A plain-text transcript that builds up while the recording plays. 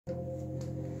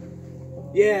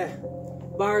Yeah,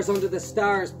 Bars Under the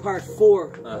Stars, Part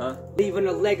 4. Leaving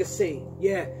a legacy.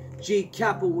 Yeah, G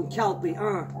Capo and Calpy.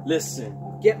 Listen.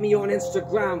 Get me on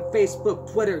Instagram,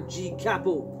 Facebook, Twitter, G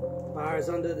Capo. Bars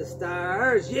Under the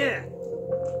Stars, yeah.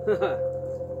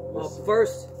 Up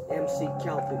first, MC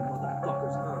Calpy,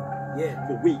 motherfuckers, yeah.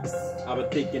 For weeks, I've been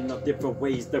thinking of different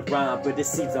ways to rhyme, but it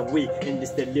seems I'm weak in this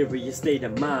delirious state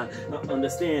of mind. I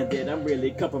understand that I'm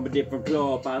really cut from a different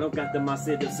cloth. I don't got the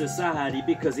mindset of society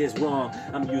because it's wrong.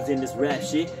 I'm using this rap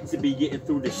shit to be getting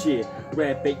through the shit.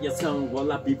 Rap at your tongue while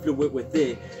I be fluid with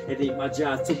it. It ain't my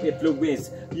job to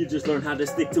influence. You just learn how to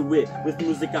stick to it. With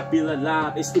music I feel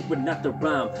alive. It's stupid not to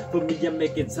rhyme. For me I'm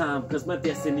making time cause my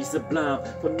destiny's sublime.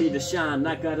 For me to shine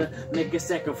I gotta make a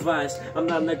sacrifice. I'm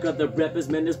not like other rappers,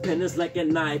 man, this pen is like a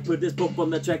knife. Put this book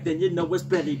on the track, then you know it's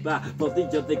petty by for the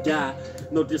other guy.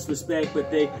 No disrespect,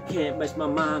 but they can't match my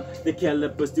mind. The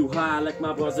caliber's too high, like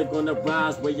my bars are gonna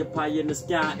rise way up high in the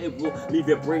sky. It will leave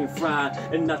your brain fried,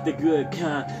 and not the good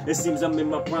kind. It seems I'm in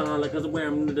my prime, like I'm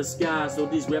wearing the sky. So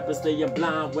these rappers stay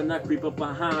blind when I creep up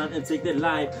behind and take their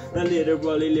life. Now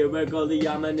literally, lyrically,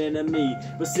 I'm an enemy.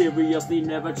 But seriously,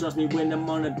 never trust me when I'm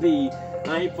on a beat.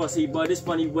 I ain't fussy, but it's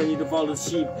funny when you follow the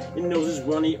sheep. Your nose is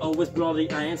runny, always bloody.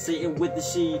 I ain't sitting with the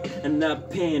sheep and not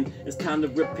pen. It's time to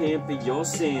repent for your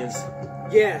sins.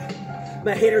 Yeah.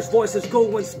 My haters' voices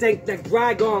go and stink like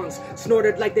dragons.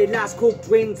 Snorted like they last coke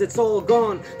dreams, it's all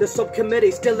gone. The subcommittee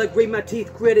still agree my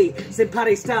teeth gritty.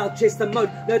 Sympathy style, chase them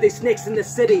out, now they snakes in the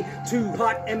city. Too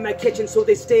hot in my kitchen so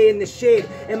they stay in the shade.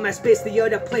 In my space the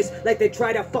other place like they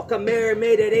try to fuck a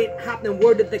mermaid. It ain't happening,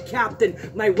 word of the captain.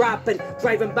 My rapping,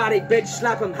 driving body bitch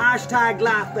slapping. Hashtag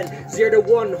laughing, 0 to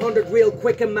 100 real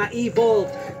quick in my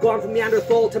evolve. Gone from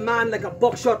Neanderthal to man like a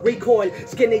buckshot recoil.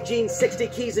 Skinny jeans, 60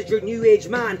 keys is your new age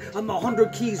man. I'm 100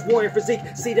 keys warrior physique,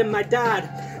 see them my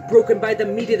dad. Broken by the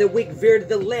meat of the week, veer to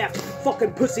the left.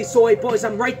 Fucking pussy soy boys,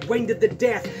 I'm right-winged to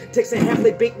death. Takes a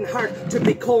heavily beaten heart to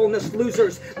be calling us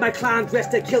losers. My clan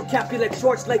dressed to kill Capulet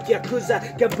shorts like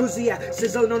Yakuza. Gambuzia,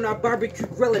 sizzling on our barbecue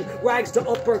grilling. Rags to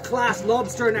upper class,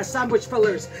 lobster in our sandwich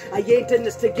fillers. I ain't in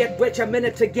this to get rich, I'm in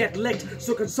it to get licked.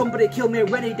 So can somebody kill me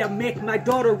ready to make my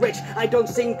daughter rich? I done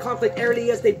seen conflict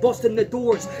early as they bust in the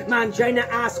doors. Mangina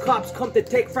ass cops come to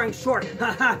take Frank short.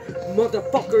 Haha,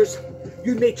 motherfuckers.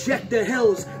 You may check the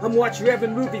hills. I'm watching every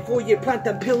move before you plant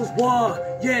them pills. Wah,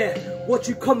 yeah, what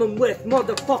you coming with,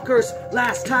 motherfuckers?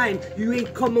 Last time, you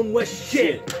ain't coming with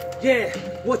shit. Yeah,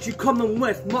 what you coming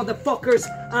with, motherfuckers?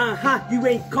 You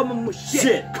ain't coming with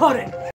shit. Cut it.